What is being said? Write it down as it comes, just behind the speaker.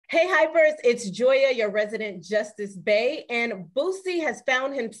Hey Hypers, it's Joya, your resident Justice Bay, and Boosie has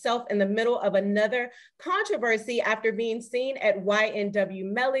found himself in the middle of another controversy after being seen at YNW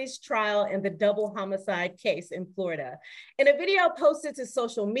Melly's trial in the double homicide case in Florida. In a video posted to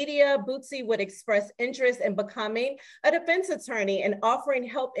social media, Boosie would express interest in becoming a defense attorney and offering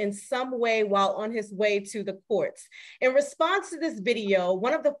help in some way while on his way to the courts. In response to this video,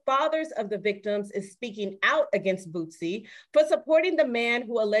 one of the fathers of the victims is speaking out against Boosie for supporting the man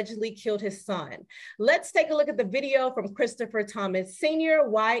who allegedly killed his son. Let's take a look at the video from Christopher Thomas Sr.,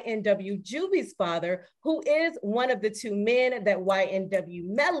 YNW Juvie's father, who is one of the two men that YNW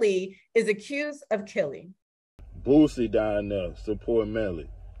Melly is accused of killing. Boosie down there support Melly.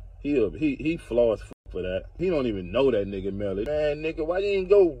 He flaws for that. He don't even know that nigga Melly. Man, nigga, why you ain't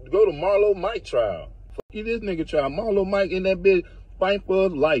go to Marlo Mike trial? Fuck you, this nigga trial. Marlo Mike in that bitch fight for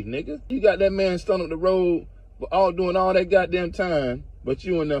his life, nigga. You got that man stuck up the road doing all that goddamn time, but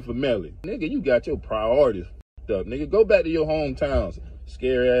you in there for Melly. Nigga, you got your priorities up, nigga. Go back to your hometowns,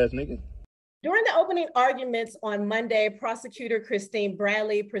 scary ass nigga. During the opening arguments on Monday, prosecutor Christine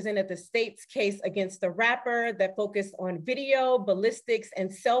Bradley presented the state's case against the rapper that focused on video, ballistics,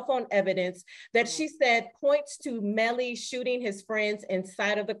 and cell phone evidence that she said points to Melly shooting his friends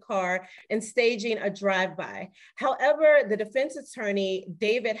inside of the car and staging a drive-by. However, the defense attorney,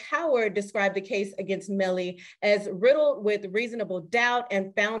 David Howard, described the case against Melly as riddled with reasonable doubt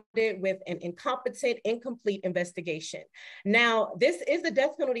and found it with an incompetent, incomplete investigation. Now, this is the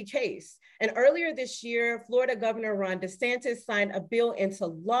death penalty case. And earlier this year, Florida Governor Ron DeSantis signed a bill into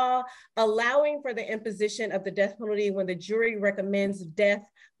law allowing for the imposition of the death penalty when the jury recommends death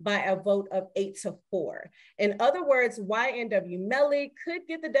by a vote of 8-4. In other words, YNW Melly could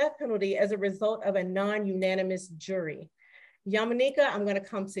get the death penalty as a result of a non-unanimous jury. Yamanika, I'm going to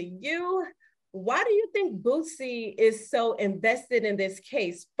come to you. Why do you think Boosie is so invested in this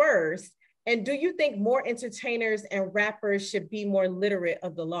case first? And do you think more entertainers and rappers should be more literate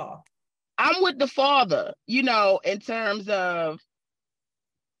of the law? I'm with the father, in terms of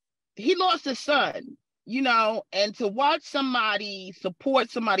he lost his son, and to watch somebody support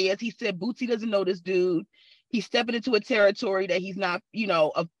somebody, as he said, Bootsy doesn't know this dude. He's stepping into a territory that he's not,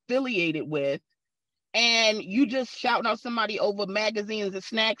 affiliated with. And you just shouting out somebody over magazines and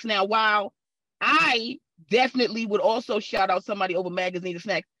snacks. Now, while I definitely would also shout out somebody over magazines and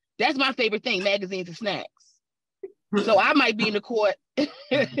snacks, that's my favorite thing, magazines and snacks. So I might be in the court.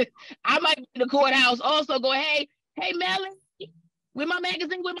 I might be in the courthouse also going, hey, Melly, with my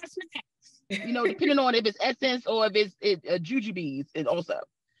magazine, with my snacks. Depending on if it's Essence or if it's Jujubes and also.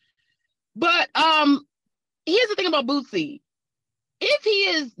 But here's the thing about Boosie. If he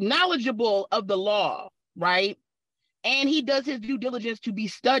is knowledgeable of the law, right, and he does his due diligence to be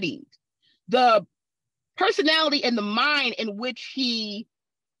studied, the personality and the mind in which he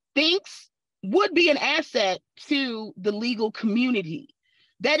thinks would be an asset to the legal community.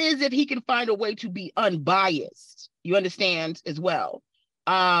 That is, if he can find a way to be unbiased, you understand, as well.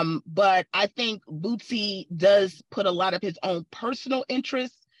 But I think Bootsy does put a lot of his own personal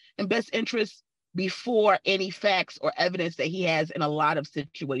interests and best interests before any facts or evidence that he has in a lot of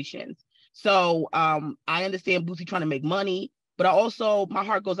situations. So I understand Bootsy trying to make money, but my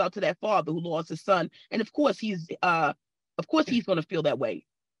heart goes out to that father who lost his son. And of course he's going to feel that way.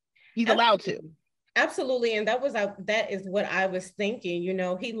 He's allowed to. Absolutely. And that is what I was thinking.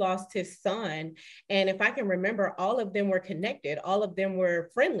 He lost his son. And if I can remember, all of them were connected. All of them were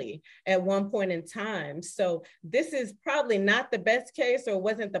friendly at one point in time. So this is probably not the best case, or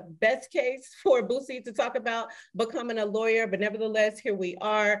wasn't the best case for Boosie to talk about becoming a lawyer. But nevertheless, here we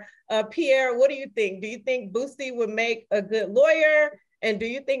are. Pierre, what do you think? Do you think Boosie would make a good lawyer? And do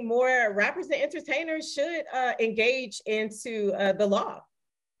you think more rappers and entertainers should engage into the law?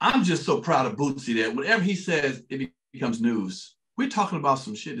 I'm just so proud of Bootsy that whatever he says, it becomes news. We're talking about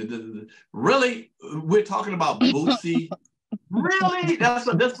some shit. Really? We're talking about Bootsy? Really? That's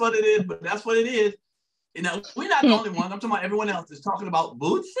what it is, but that's what it is. We're not the only ones. I'm talking about everyone else is talking about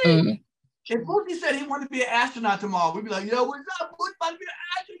Bootsy. Mm-hmm. If Bootsy said he wanted to be an astronaut tomorrow, we'd be like, yo, what's up? Bootsy about to be an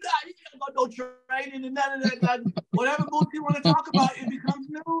astronaut. You can't go no training and none of that. Whatever Bootsy want to talk about, it becomes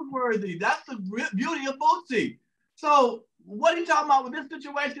newsworthy. That's the beauty of Bootsy. So what he talking about with this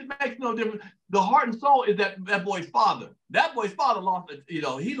situation makes no difference. The heart and soul is that boy's father. That boy's father lost, he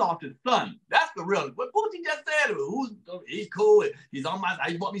lost his son. That's the real. What Bootsy just said, he's cool. He's on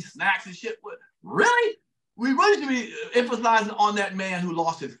he bought me snacks and shit. Really? We really should be emphasizing on that man who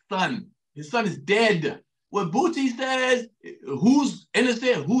lost his son. His son is dead. What Bootsy says, who's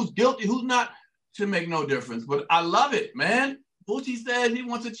innocent, who's guilty, who's not, should make no difference. But I love it, man. Bootsy says he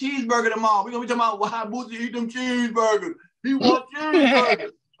wants a cheeseburger tomorrow. We're going to be talking about why Bootsy eat them cheeseburgers. He wants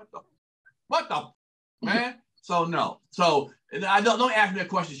cheeseburgers. What the man? So no. So I don't ask me a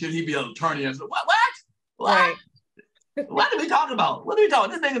question. Should he be an attorney? And so what? Right. What are we talking about? What are we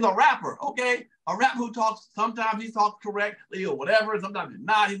talking? This nigga's a rapper, okay? A rapper who talks. Sometimes he talks correctly or whatever. Sometimes he's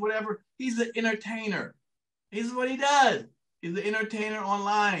not. He's whatever. He's an entertainer. This is what he does. He's an entertainer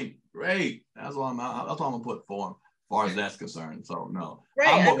online. Great. That's all I'm gonna put for him, as far as that's concerned. So no,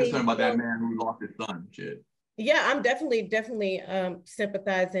 right. I'm more concerned about that man who lost his son. Shit. Yeah, I'm definitely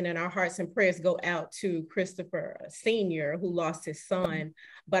sympathizing, and our hearts and prayers go out to Christopher Sr., who lost his son.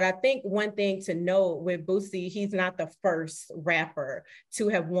 But I think one thing to note with Boosie, he's not the first rapper to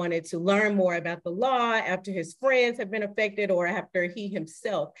have wanted to learn more about the law after his friends have been affected or after he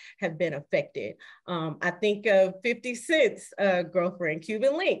himself have been affected. I think of 50 Cent's girlfriend,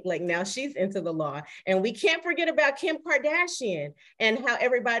 Cuban Link, like now she's into the law. And we can't forget about Kim Kardashian and how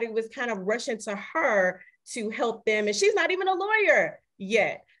everybody was kind of rushing to her to help them, and she's not even a lawyer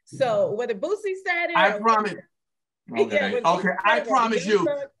yet. So whether Boosie said it, I promise. Okay, yeah, okay. I promise you,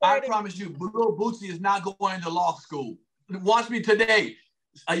 Lil Boosie is not going to law school. Watch me today.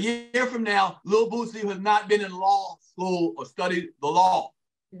 A year from now, Lil Boosie has not been in law school or studied the law.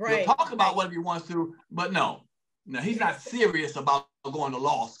 Right. He'll talk about whatever he wants to, but no, he's not serious about going to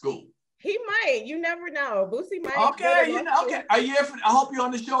law school. He might. You never know. Boosie might. Okay, okay. A year from, I hope you're on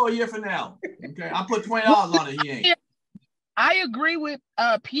the show a year from now. Okay, I put $20 on it. He ain't. I agree with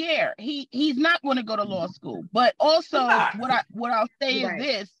Pierre. He's not going to go to law school, but also what I'll say is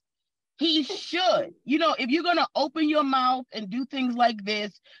this: he should. If you're going to open your mouth and do things like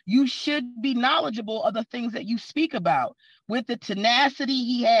this, you should be knowledgeable of the things that you speak about. With the tenacity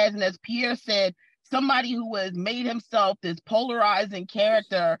he has, and as Pierre said, somebody who has made himself this polarizing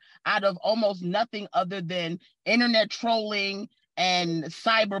character out of almost nothing other than internet trolling and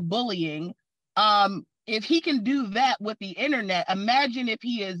cyberbullying. If he can do that with the internet, imagine if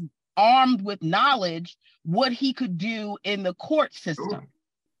he is armed with knowledge, what he could do in the court system.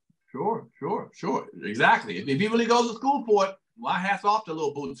 Sure. Exactly. If he really goes to school for it, my hat's off to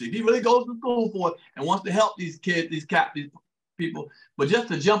Lil Boosie. If he really goes to school for it and wants to help these kids, these people, but just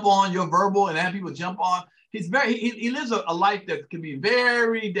to jump on your verbal and have people jump on, he lives a life that can be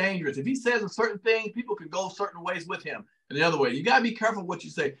very dangerous. If he says a certain thing, people can go certain ways with him. And the other way, you got to be careful what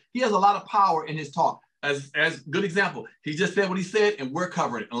you say. He has a lot of power in his talk. As good example, he just said what he said, and we're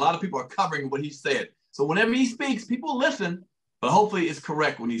covering it. And a lot of people are covering what he said. So whenever he speaks, people listen, but hopefully it's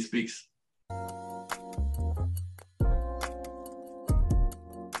correct when he speaks.